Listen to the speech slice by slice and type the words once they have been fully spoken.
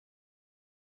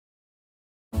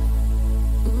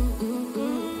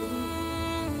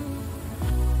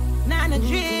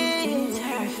energy.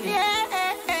 Yeah.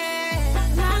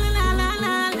 La la la la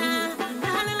la la,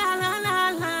 la la la la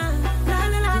la, la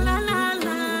la la la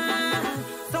la.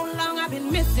 So long I've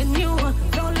been missing you,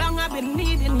 so long I've been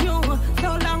needing you,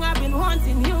 so long I've been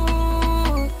wanting you.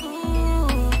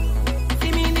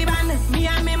 See me in the band, me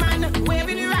and me man,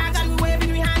 waving we rag and we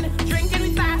waving we hand, drinking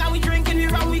we saga, we drinking we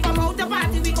rum, we come out to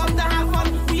party, we come to have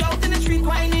fun, we out in the street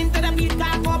whining to the beat,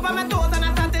 can't go up on my toes and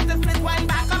I started to split wine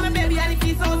back on my baby and it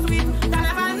feels so sweet.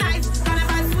 Carnival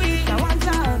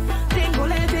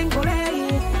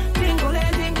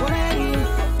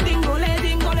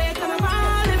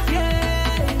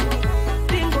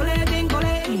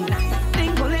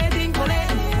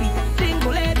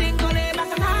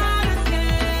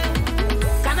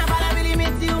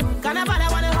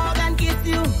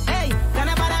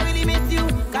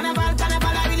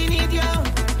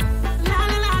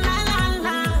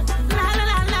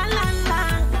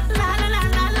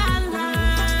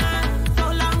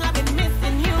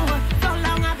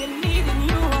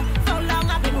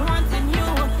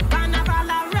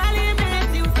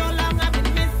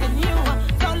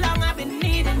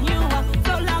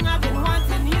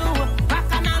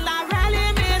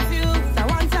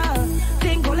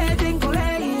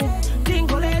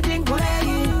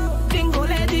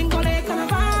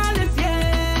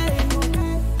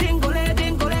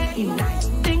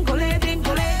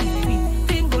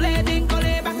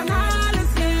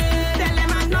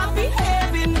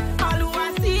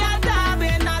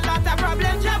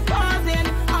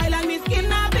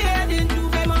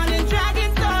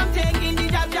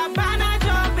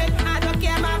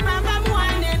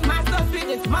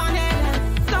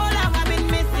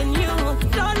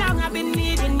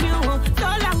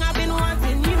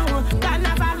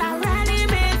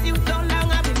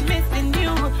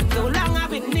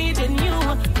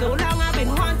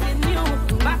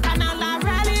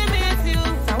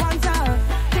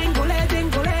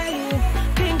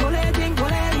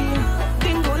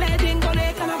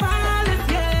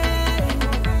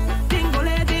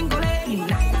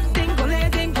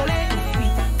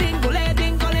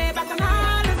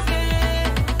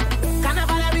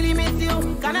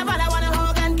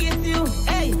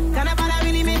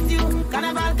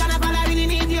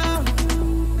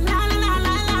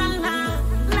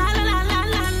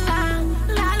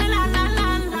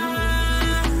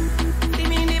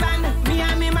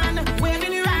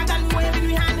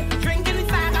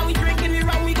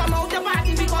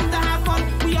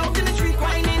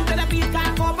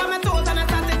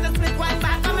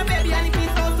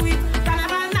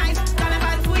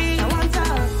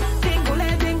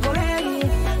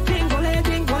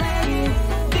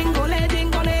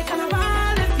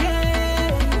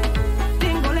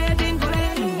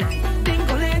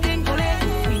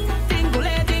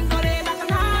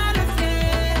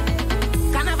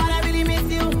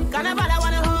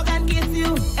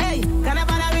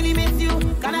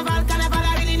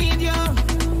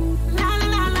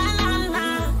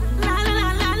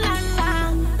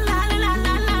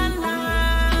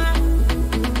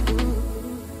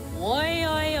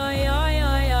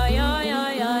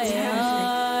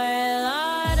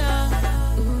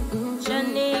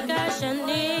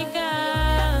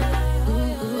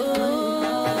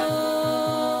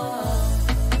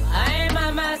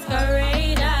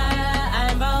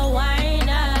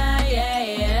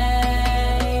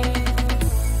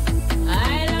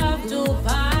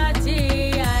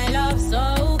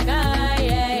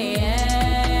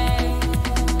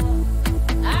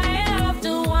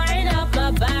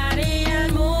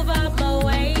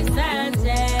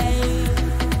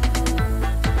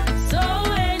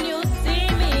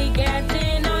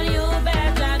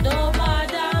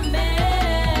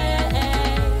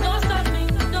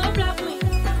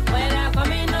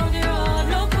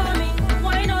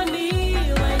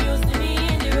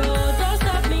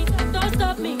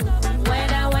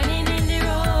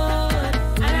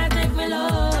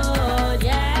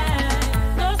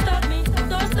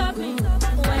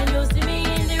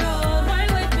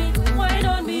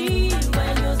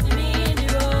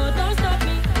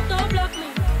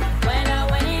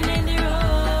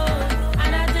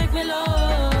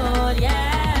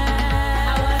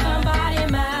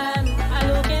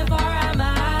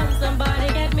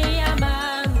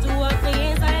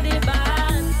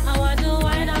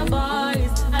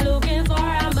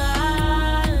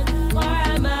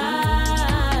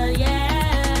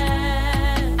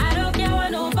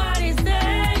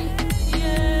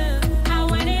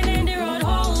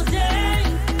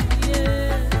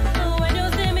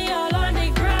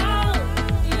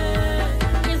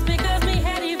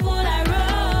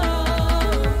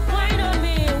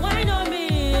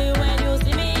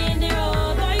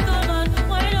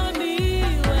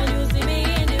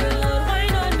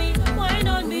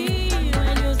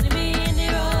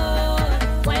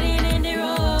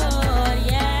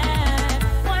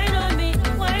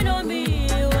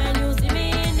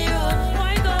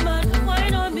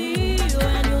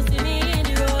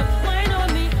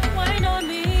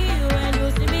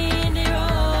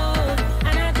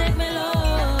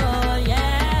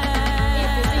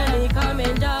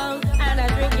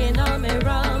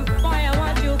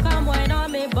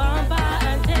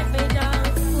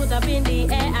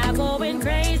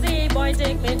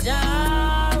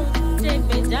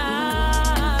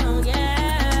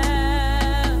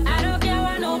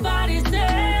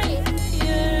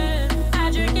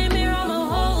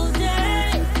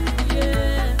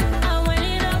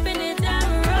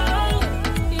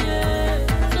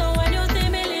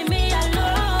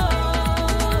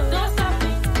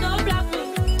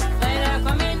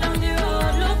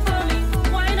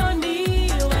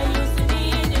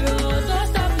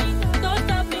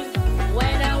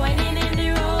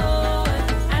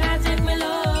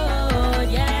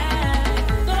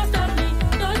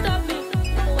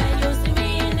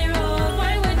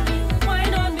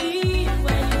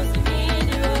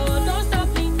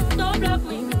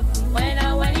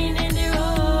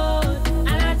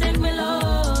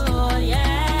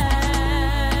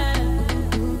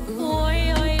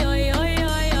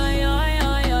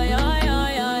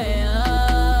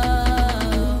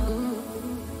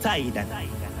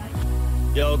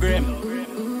Grim.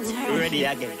 Ready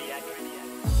again.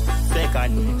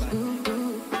 Second.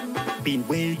 Been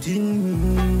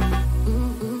waiting.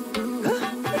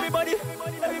 Everybody.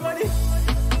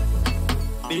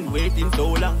 Been waiting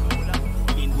so long.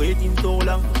 Been waiting so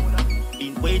long.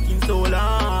 Been waiting so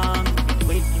long.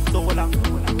 Been waiting so long.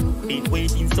 Been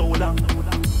waiting so long.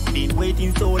 Been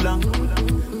waiting so long.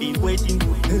 Been waiting.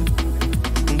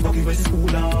 Fucking for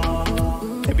school.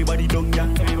 Everybody down ya.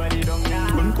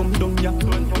 Run come down ya.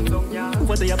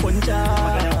 What are your puncha?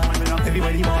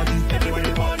 Everybody party.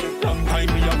 Long time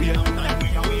we are here.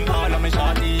 All of my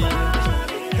shawty.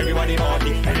 Everybody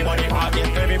party. Everybody party.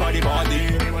 Everybody party.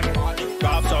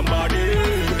 Grab somebody.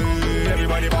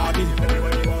 Everybody party.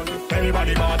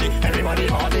 Everybody party. Everybody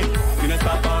party. Me not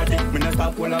stop party. Me not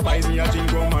stop while I buy me a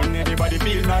drink rum and everybody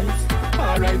feel nice.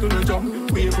 Alright to the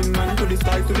jump. Waving man to the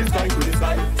sky, to the sky, to the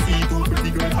sky. See two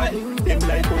pretty girl high. Them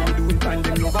like how we do it and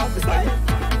them love off the side.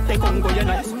 They come go you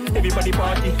nice. Everybody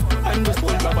party and just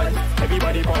hold the vibe.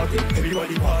 Everybody party.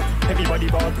 Everybody party. Everybody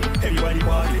party. Everybody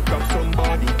party. Grab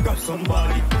somebody. Grab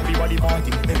somebody. Everybody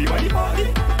party. Everybody party.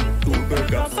 Two girls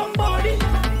grab somebody.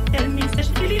 Tell me say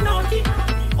she really naughty.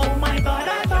 Oh my God,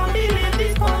 I found the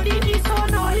latest party. It's so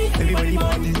naughty. Everybody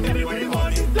party. Everybody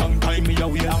party. Long time me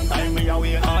away. Long time me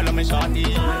away. All of my shawty.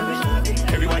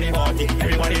 Everybody party.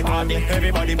 Everybody party.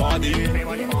 Everybody party.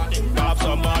 Grab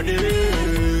somebody.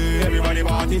 Everybody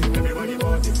party. Everybody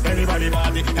party. Everybody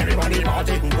party. Everybody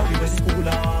party. Coffee for school.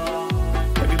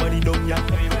 Everybody down ya.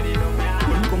 Everybody down ya.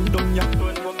 Come down ya.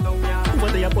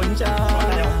 What are your puncha?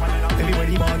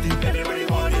 Everybody party. Everybody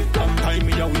party. Long time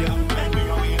me away.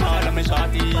 All of my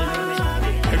shawty.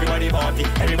 Everybody party.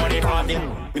 Everybody party.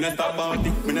 We not stop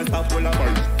party. We not stop full of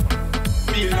party.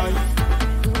 Feel nice.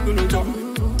 Do no jump.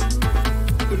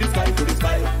 To the sky. To the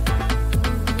sky.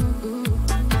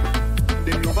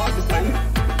 They love all the style.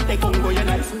 They come go you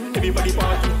nice. Everybody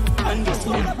party. And just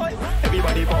hold up.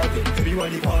 Everybody party.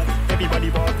 Everybody party.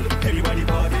 Everybody party. Everybody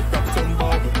party. Grab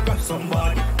somebody. Grab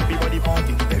somebody. Everybody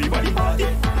party. Everybody party.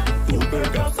 Two girls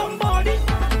grab somebody.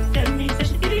 Tell me say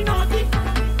she really naughty.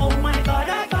 Oh my God,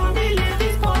 I found the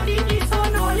latest party. It's so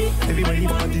naughty. Everybody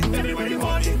party. Everybody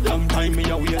party. Long time me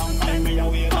away. Long time me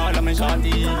away. All of my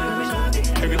shawty.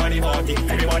 Everybody party.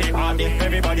 Everybody party.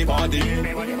 Everybody party.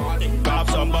 Grab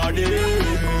somebody.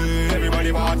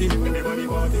 Everybody party. Everybody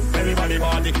party. Everybody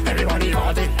party. Everybody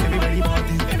party. Everybody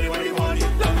party. Everybody party.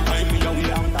 Long time me away.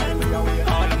 Long time me away.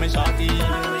 All of my shawty.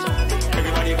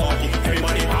 Everybody party.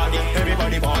 Everybody party.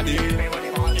 Everybody party.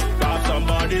 Grab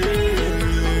somebody.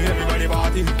 Everybody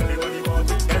party. Everybody party.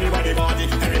 Everybody party.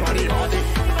 Everybody party.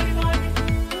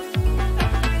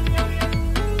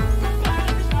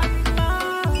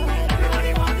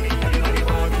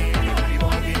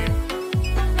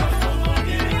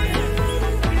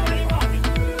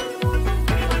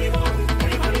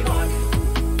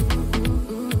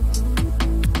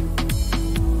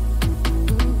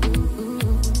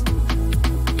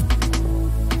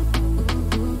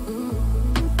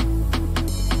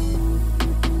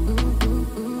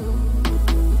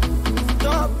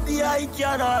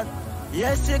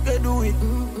 Yes, you can do it.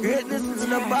 Greatness is in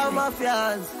the palm of your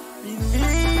hands.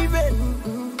 Believe it.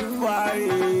 For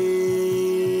it.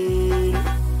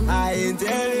 I ain't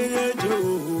telling you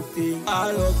joke thing.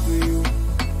 I love you.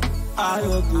 I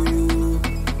love you.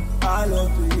 I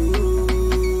love you.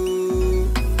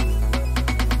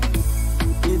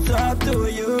 It's up to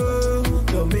you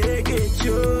to make it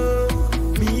true.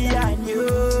 Me and you,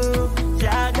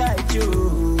 I got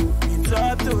you. It's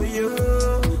up to you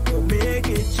to make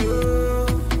it true.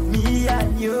 Me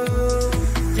and you,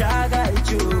 I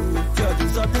got you. Just do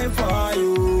something for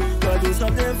you. Just do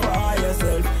something for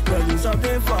yourself. Just do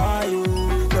something for you.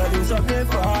 Just do something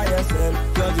for yourself.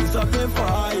 Just do something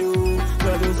for you.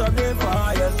 Just do something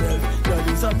for yourself. Just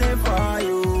do something for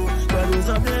you. Just do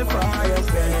something for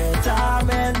yourself.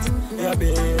 Torment, you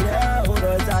pay your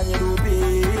owners and you do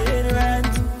pay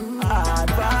rent.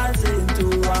 Advancing to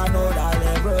another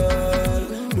level.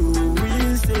 Do we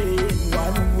stay in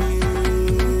one way?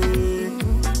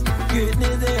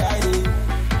 Greatness they hiding,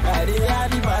 hiding at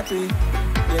the party.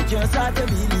 You just have to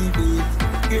believe it.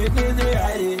 Greatness they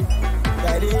hiding,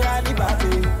 hiding at the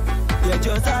party. You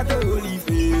just have to believe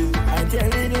it. I'm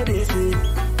telling you this is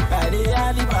hiding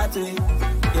at the party.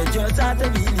 You just have to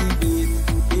believe it.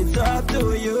 It's up to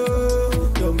you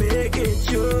to make it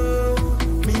true.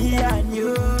 Me and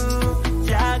you,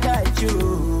 I got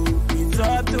you. It's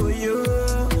up to you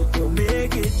to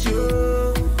make it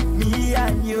true. Me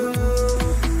and you,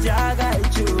 I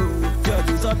got you. Just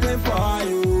do something for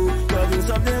you. Just do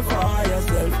something for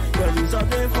yourself. Just do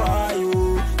something for you.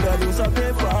 Just do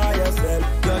something for yourself.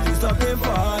 Just do something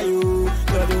for you.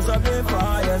 Just do something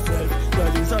for yourself.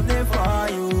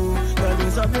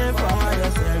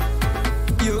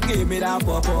 me that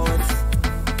purpose.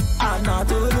 And not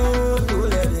to lose, to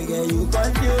let me get you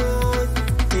confused.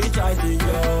 The choice is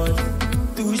yours,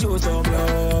 to show some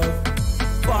love.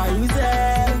 For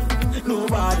yourself,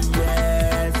 nobody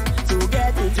else. So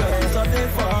get it, just do something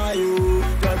for you.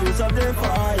 Just do something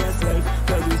for yourself.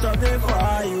 Just do something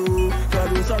for you. Just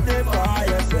do something for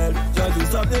yourself. Just do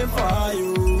something for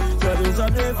you. Just do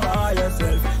something for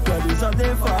yourself. Just do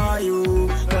something for you.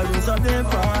 Just do something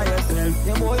for yourself.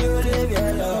 The more you live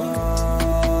your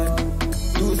life,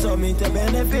 do something to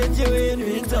benefit you in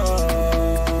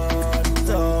return.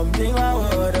 Something I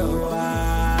wouldn't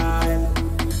want.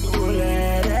 Don't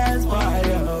let it spoil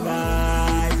your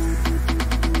life.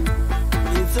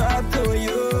 It's up to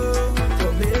you to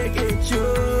make it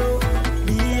true.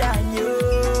 Me and you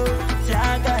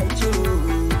shall guide you.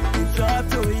 It's up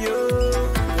to you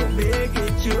to make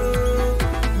it true.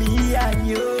 Me and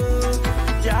you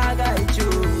shall guide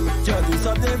you. Just do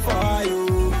something for you.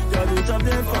 Just do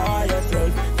something for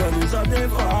yourself. Just do something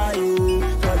for you.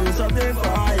 Just do something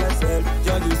for yourself.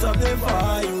 Just do something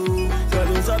for you. Just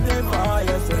do something for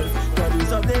yourself. Just do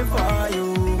something for you.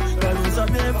 Just do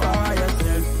something for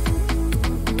yourself.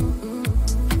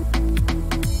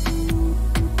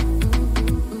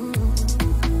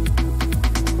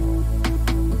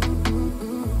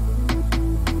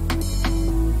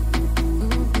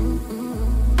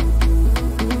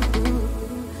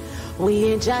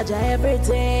 We in charge of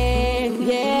everything,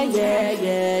 yeah, yeah,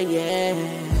 yeah, yeah.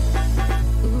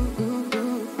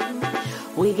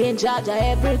 We in charge of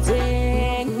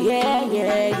everything, yeah,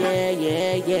 yeah, yeah,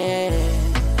 yeah, yeah.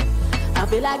 I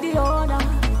feel like the owner,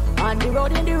 on the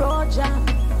road in the road jam.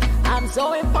 I'm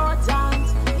so important,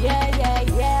 yeah, yeah,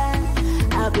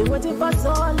 yeah. I've been waiting for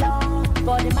so long,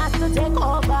 for the mass to take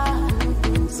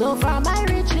over. So from my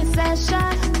rich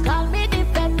recession, call me the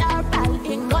federal,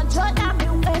 in control of me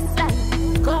waistline.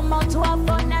 Come out to a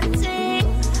fun and sing.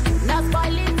 Now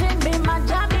spoil it in me, man,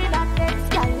 jamming and next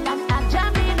girl, and I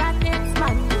jamming and next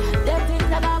man. Them things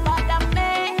never bother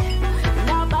me,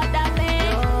 no bother me.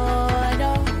 No,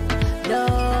 no, no,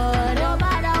 no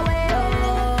bother way. No,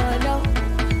 no,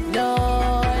 no,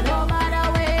 no bother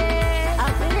way.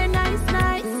 I'm feeling nice,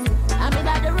 nice. I'm in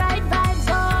at the right vibes,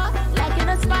 oh, like in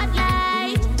a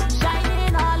spotlight,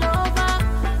 shining all over.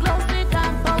 Glow stick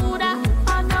and powder,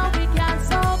 I know we can't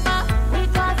sober. We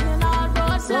causing all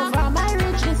roads. So from my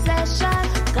rich recession,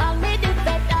 call me the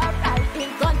federal, in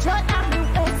control of me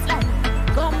waistline.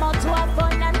 Come out to a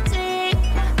fun and ting.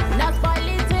 Now spoil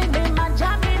it in me, man,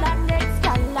 jamming and next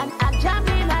girl, and I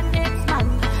jamming and next man.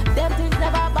 Them things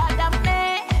never bother me,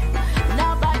 no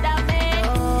bother me.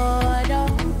 Oh, no,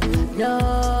 no,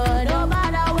 no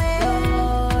bother way.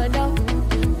 No,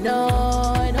 no,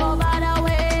 no bother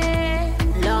way.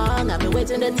 Long I've been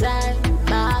waiting the time.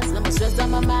 Mass, no more stress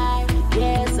on my mind.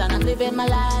 Yes, and I'm living my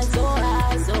life so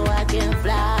high, so I can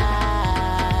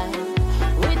fly.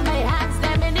 With my hands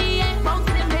them in the air,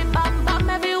 bouncing me bam bam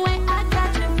everywhere. I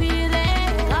catch the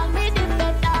feeling. Call me the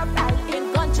federal, in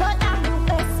control of me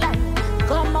waistline.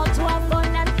 Come out to a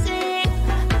fun and sing.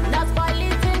 Now spoil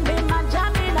it in me, man,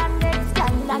 jamming and next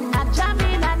girl, and I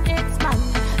jamming and next man.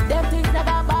 Them things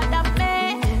never bother me,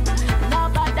 no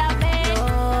bother me. No,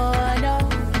 no,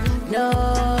 no,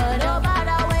 no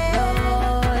bother way. No,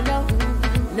 no,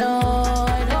 no,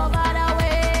 no bother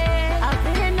way. I'm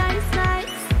feeling nice,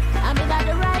 nice. I'm in at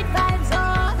the right vibes, oh,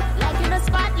 like in a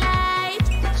spotlight,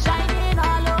 shining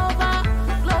all over.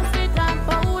 Glow stick and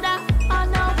powder, I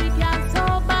know we can't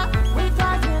sober. We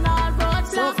causing all roads.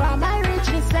 So from my rich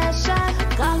recession,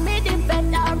 call me the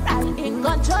federal, in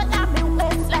control of me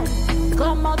waistline.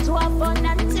 Come out to a fun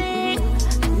and ting.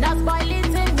 Now spoil it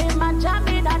in me, man,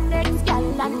 jamming and next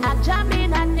girl, and I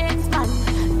jamming and next man.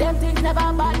 Them things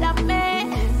never bother me,